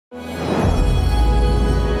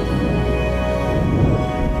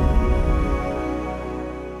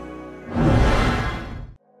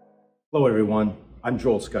Hello everyone, I'm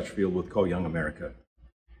Joel Scutchfield with Koh Young America.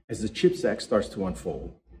 As the CHIPS Act starts to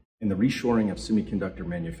unfold and the reshoring of semiconductor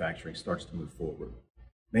manufacturing starts to move forward,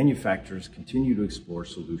 manufacturers continue to explore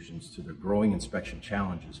solutions to their growing inspection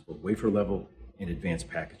challenges for wafer level and advanced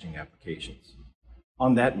packaging applications.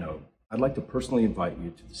 On that note, I'd like to personally invite you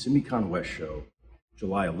to the SEMICON West show,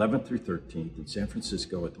 July 11th through 13th in San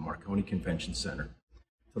Francisco at the Marconi Convention Center,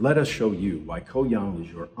 to let us show you why Koh Young is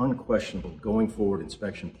your unquestionable going forward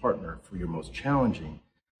inspection partner for your most challenging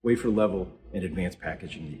wafer level and advanced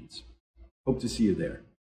packaging needs. Hope to see you there.